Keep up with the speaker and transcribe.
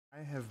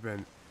I have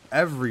been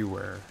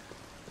everywhere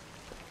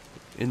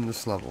in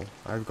this level.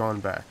 I've gone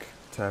back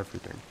to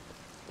everything.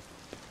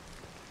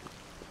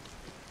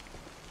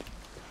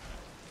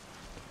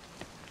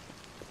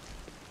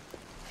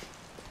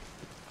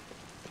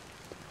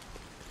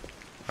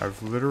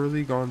 I've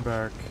literally gone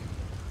back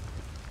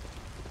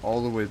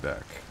all the way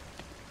back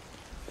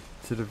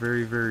to the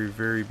very, very,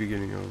 very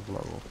beginning of the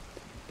level.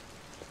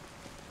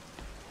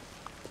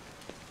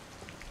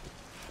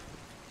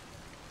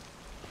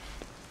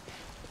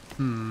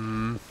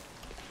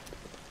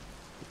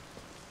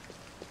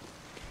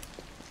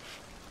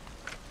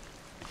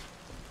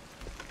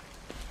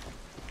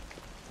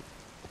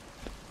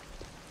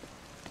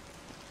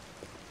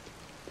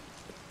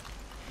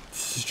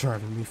 This is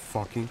driving me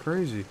fucking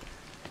crazy.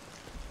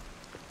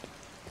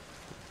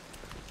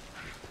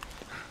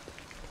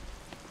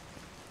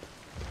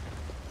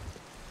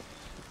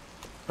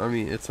 I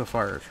mean, it's a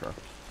fire truck.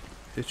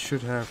 It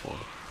should have one.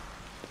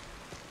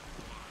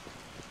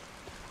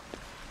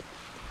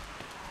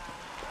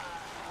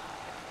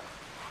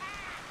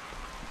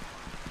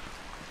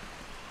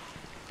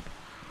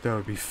 That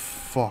would be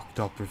fucked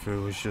up if it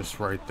was just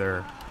right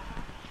there.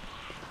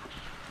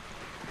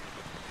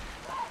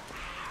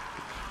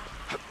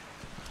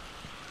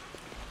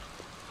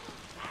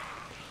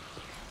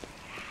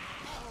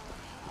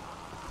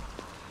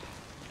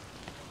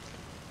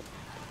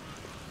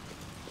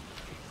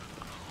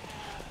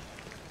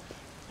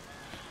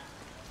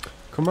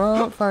 Come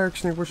on, fire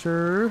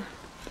extinguisher.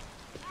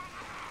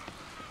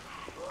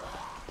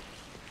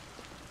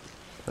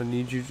 I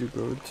need you to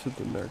go to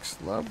the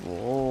next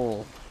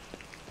level.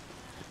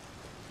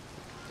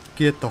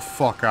 Get the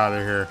fuck out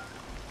of here.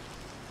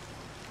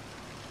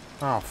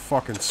 Oh,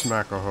 fucking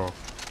smack a hoe.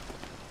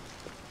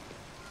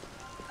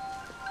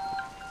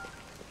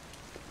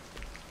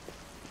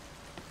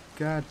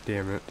 God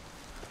damn it.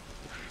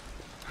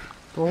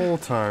 The whole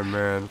time,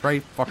 man.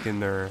 Right fucking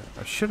there.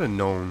 I should have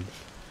known.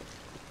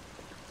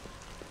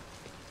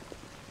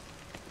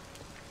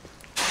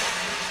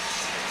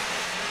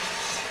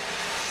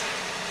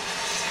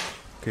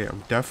 Okay,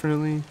 I'm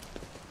definitely...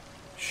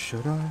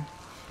 Should I?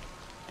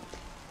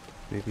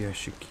 Maybe I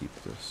should keep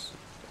this.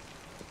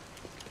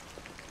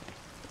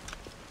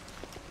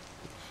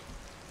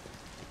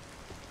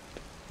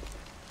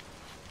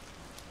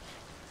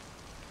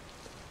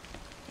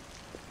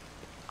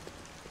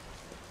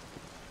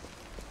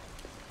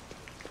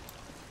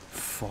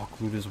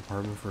 Fuck, loot his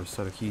apartment for a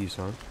set of keys,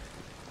 huh?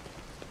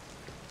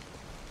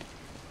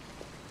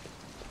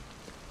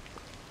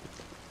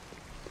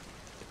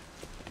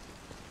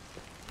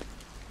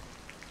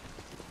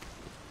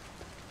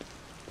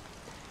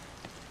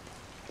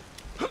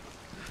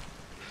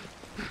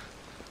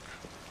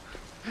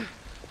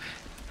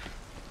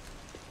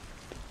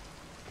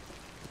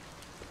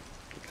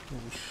 Oh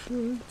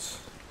shit.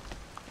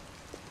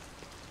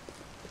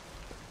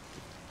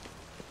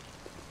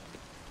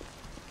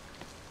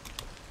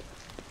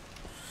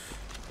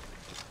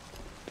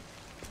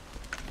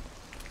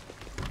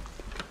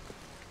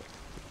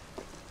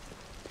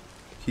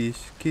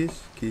 Keys,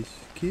 keys, keys,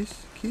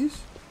 keys,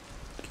 keys,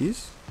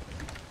 keys.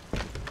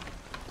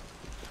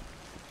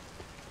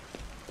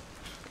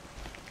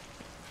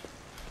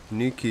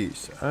 Need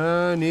keys.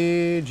 I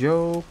need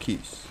your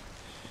keys.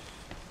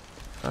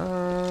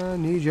 I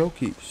need your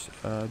keys.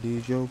 I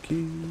need your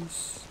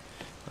keys.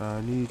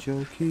 I need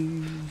your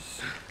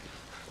keys.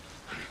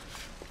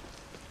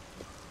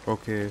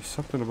 Okay,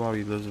 something about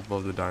he lives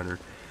above the diner.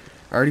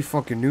 I already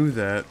fucking knew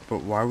that,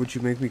 but why would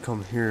you make me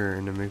come here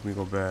and then make me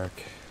go back?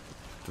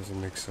 Doesn't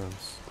make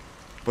sense.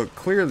 But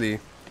clearly,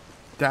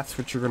 that's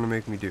what you're gonna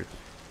make me do.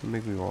 You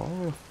make me go,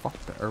 oh fuck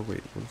that. Or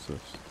wait, what's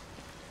this?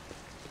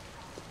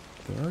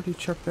 Did I already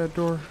check that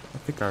door? I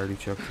think I already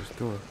checked this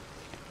door.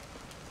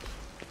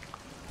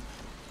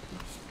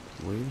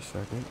 Wait a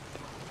second.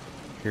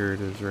 Here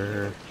it is right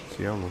here.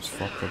 See, I almost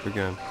fucked up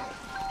again.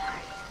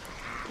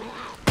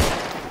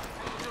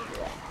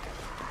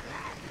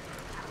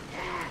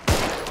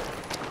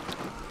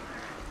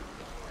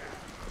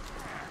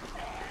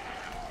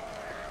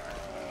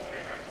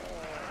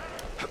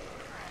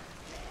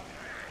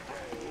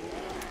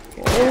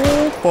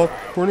 Oh fuck,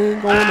 we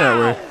ain't going that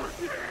way.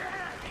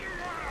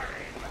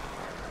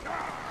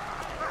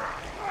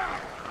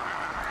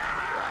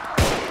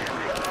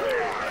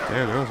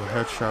 Damn, that was a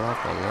headshot off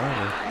the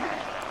ladder.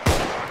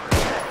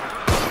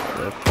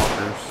 They're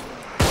fuckers.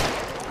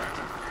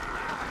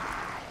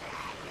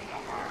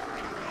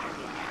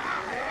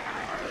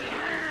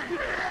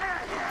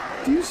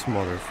 These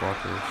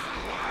motherfuckers.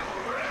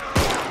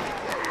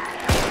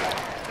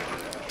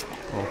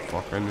 Oh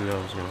fuck, I knew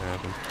that was gonna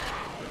happen.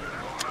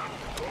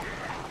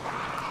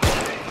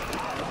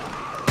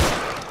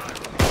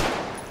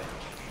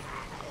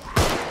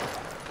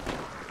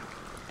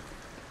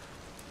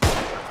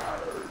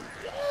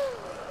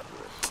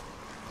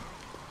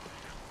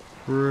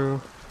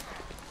 Real.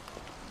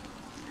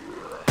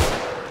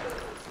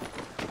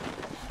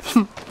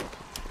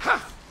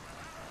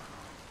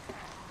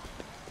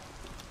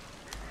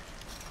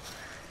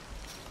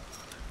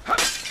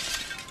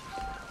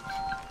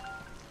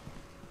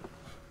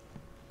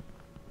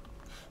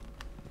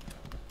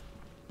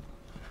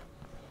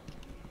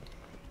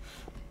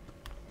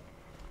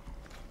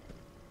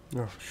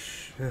 Oh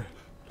shit.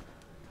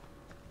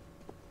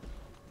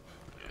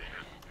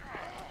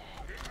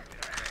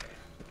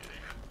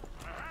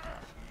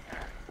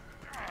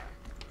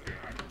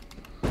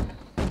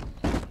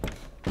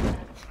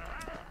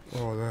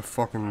 Oh, that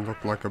fucking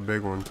looked like a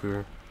big one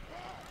too.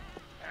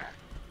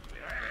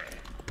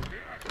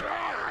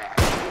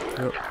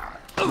 Yep.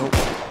 Nope.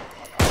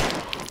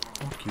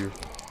 Fuck you.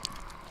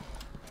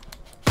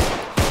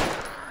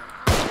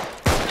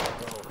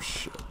 Oh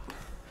shit.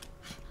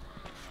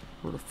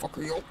 Where the fuck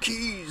are your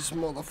keys,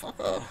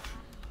 motherfucker?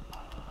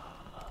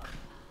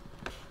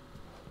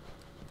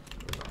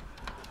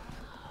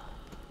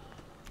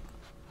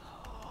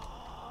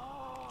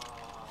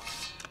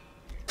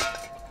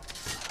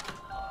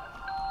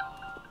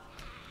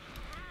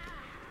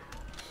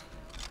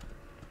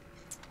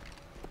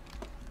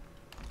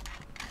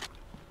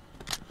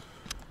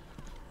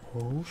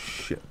 Oh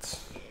shit.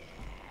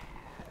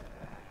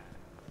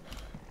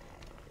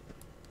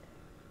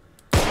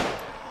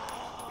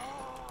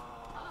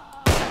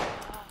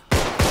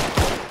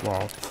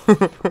 Wow.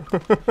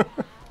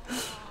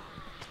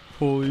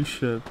 Holy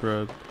shit,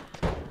 Fred.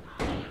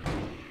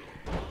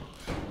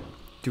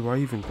 Do I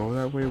even go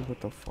that way? What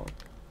the fuck?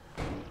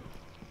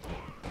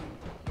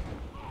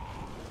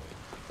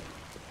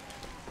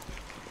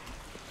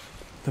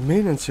 The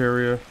maintenance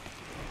area.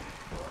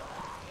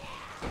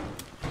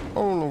 I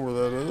don't know where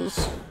that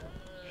is.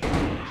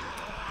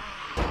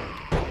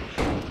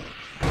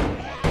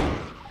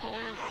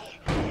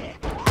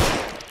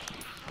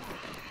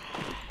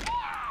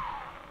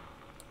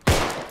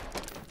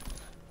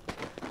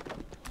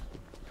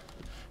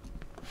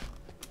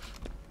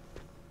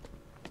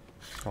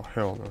 Oh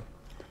hell no.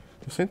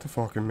 This ain't the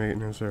fucking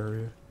maintenance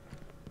area.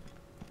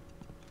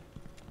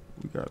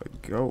 We gotta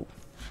go.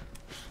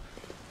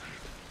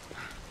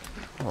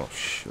 Oh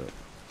shit.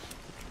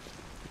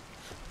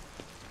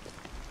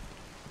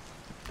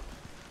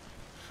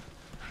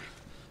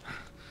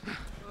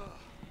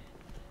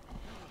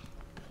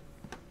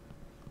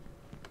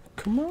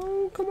 Come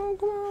on, come on,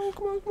 come on,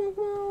 come on, come on,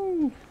 come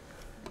on.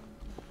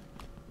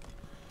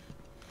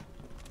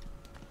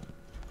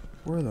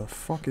 Where the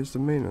fuck is the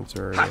maintenance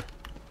area?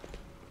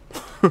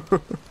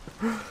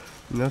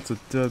 And that's a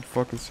dead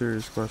fucking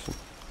serious question.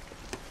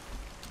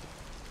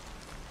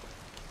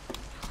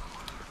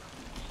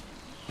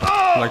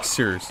 Like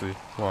seriously,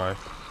 why?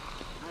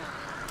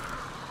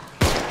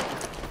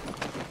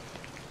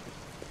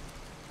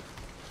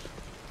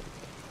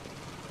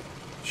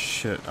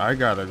 Shit, I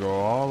gotta go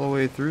all the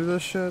way through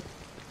this shit?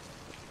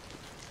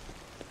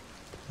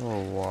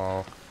 Oh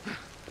wow.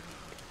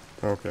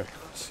 Okay,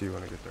 see you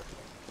when I get there.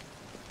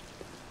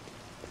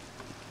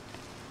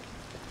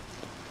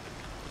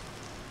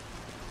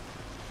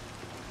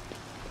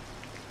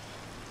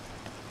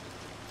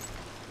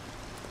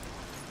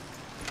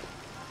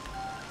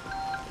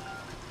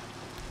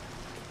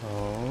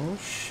 Oh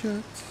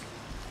shit.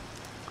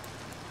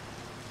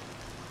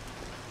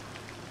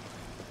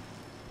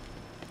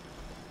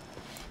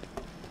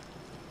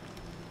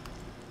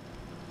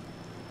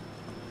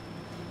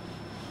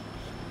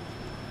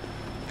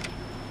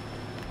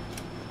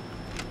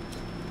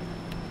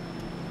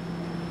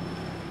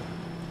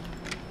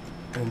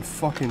 And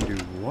fucking do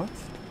what?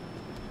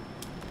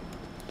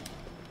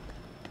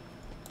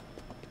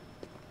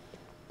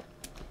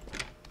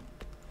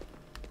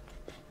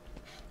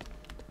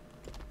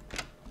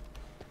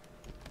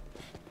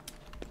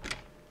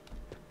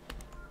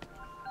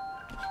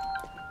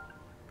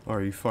 Oh,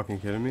 are you fucking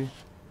kidding me?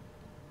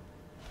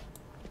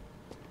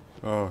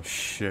 Oh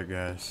shit,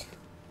 guys.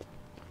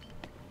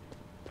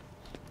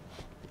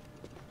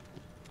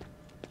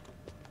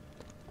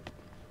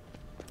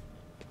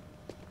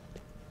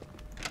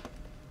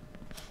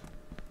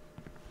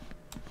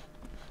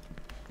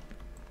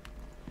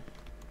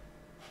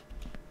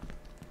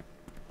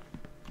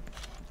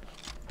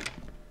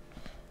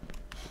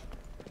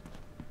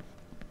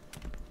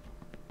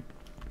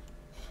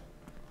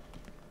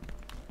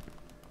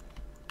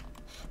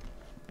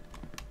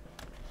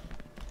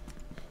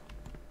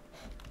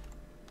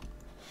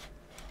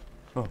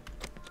 Oh.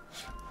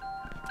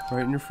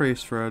 Right in your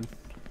face, Fred.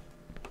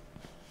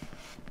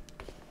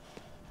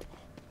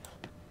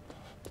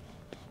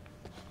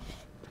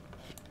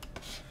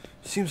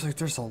 Seems like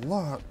there's a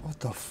lot. What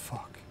the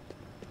fuck?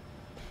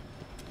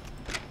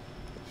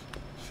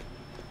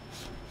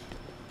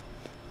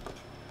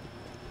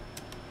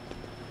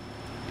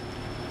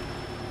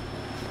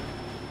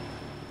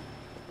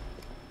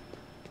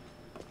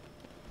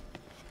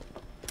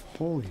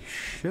 Holy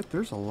shit,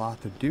 there's a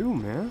lot to do,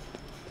 man.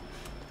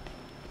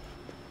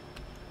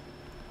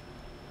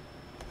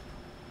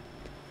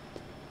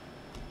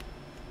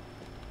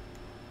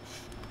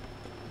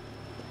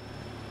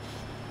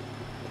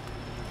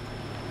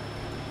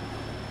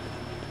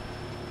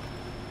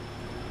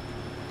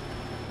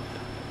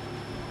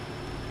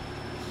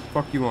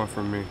 Fuck you want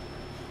from me?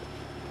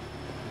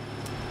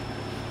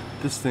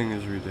 This thing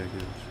is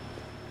ridiculous.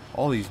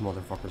 All these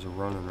motherfuckers are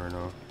running right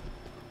now.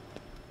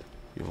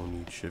 You don't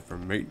need shit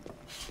from me.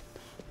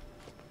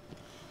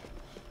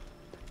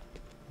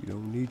 You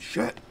don't need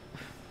shit.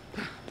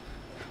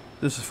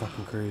 This is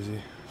fucking crazy.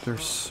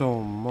 There's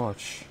so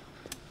much.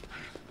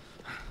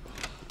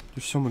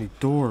 There's so many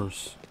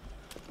doors.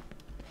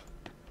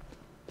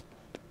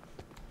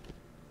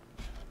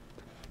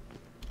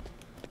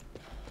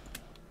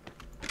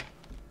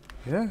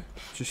 Yeah,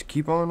 just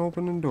keep on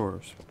opening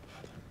doors.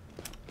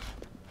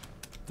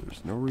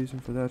 There's no reason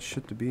for that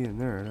shit to be in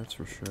there, that's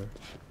for sure.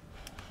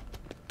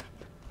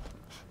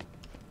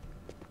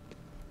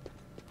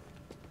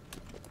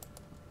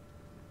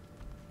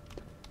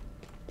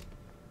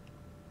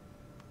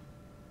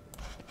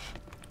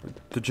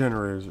 The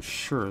generators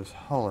sure as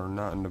hell are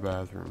not in the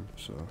bathroom,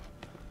 so.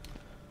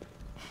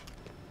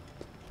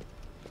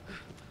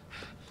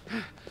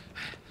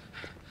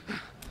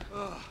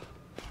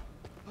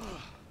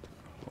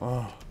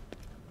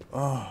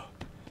 Oh.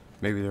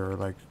 Maybe they were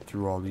like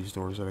through all these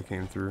doors that I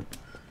came through.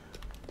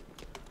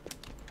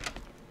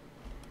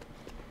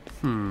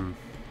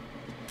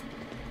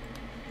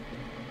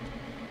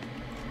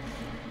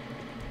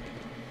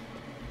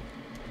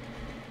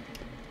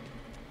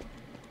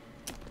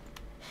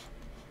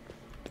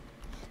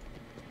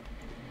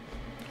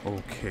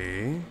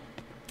 Okay.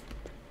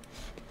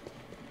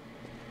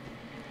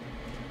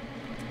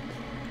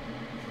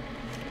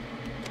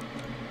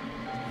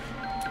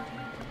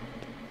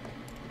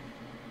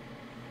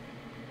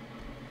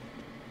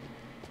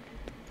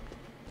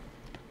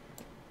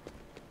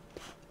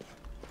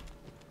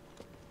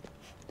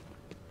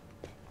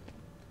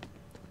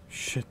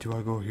 Shit, do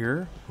I go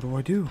here? What do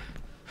I do?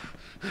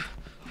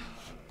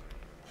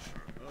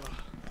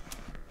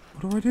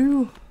 What do I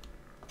do?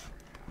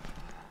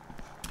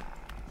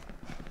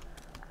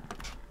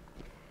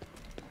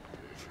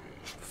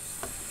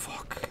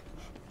 Fuck.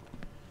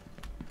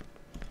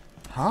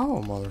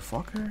 How,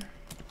 motherfucker?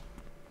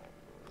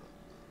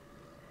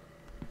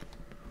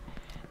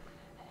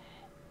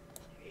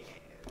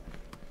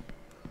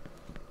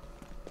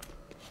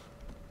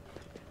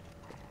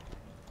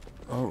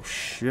 Oh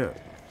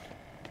shit.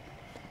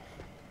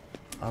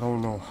 I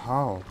don't know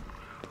how.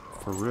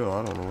 For real,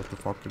 I don't know what the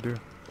fuck to do.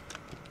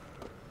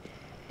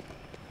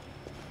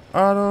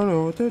 I don't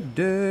know what to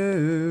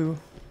do.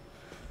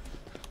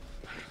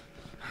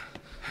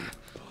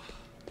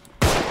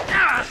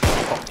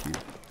 Fuck you.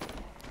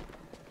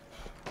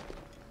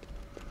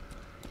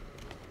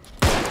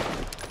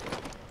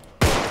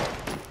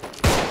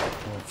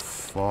 Oh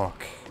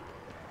fuck.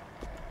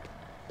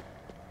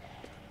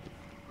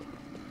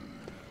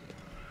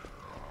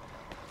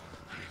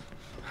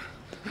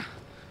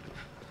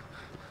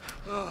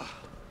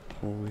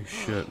 Holy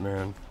shit,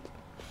 man.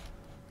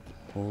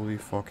 Holy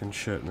fucking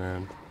shit,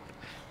 man.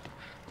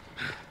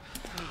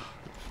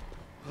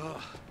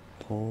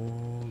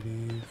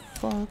 Holy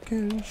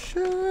fucking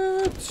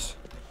shit.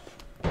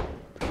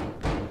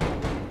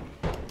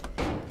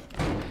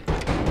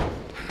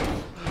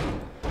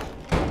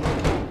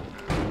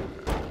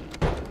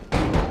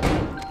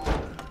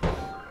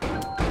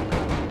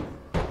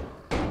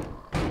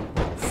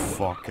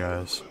 Fuck,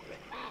 guys.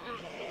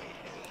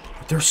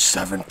 There's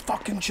 7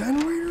 fucking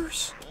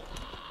generators?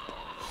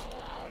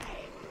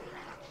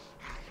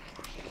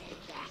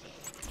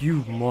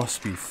 You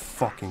must be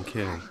fucking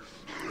kidding.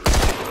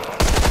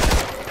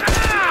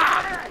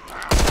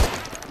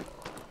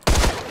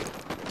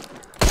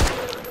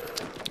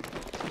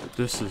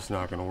 This is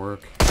not gonna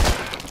work.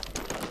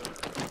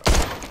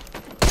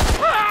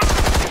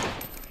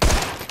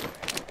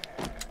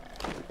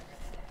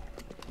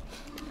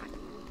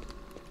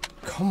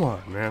 Come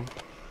on, man.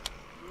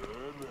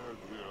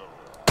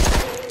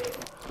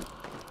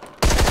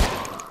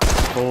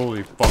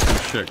 Holy fucking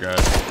shit,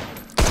 guys.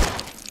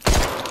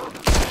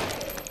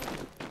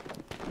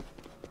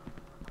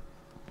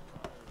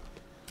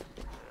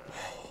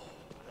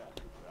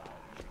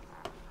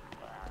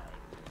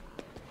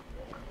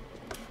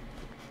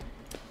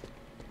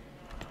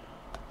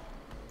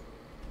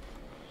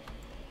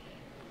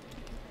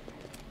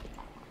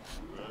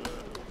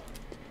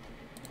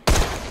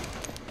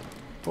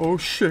 Oh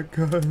shit,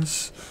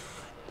 guys.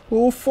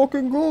 Oh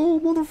fucking go,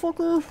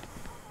 motherfucker.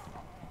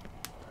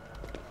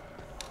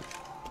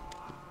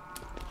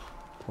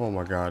 Oh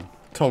my god.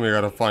 Tell me I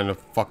gotta find the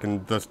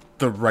fucking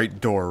the right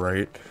door,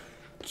 right?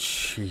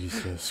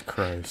 Jesus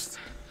Christ.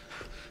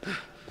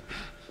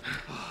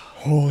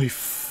 Holy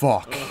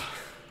fuck.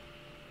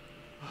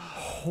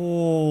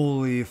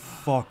 Holy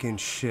fucking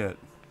shit.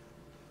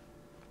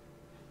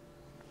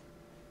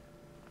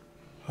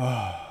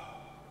 Ah.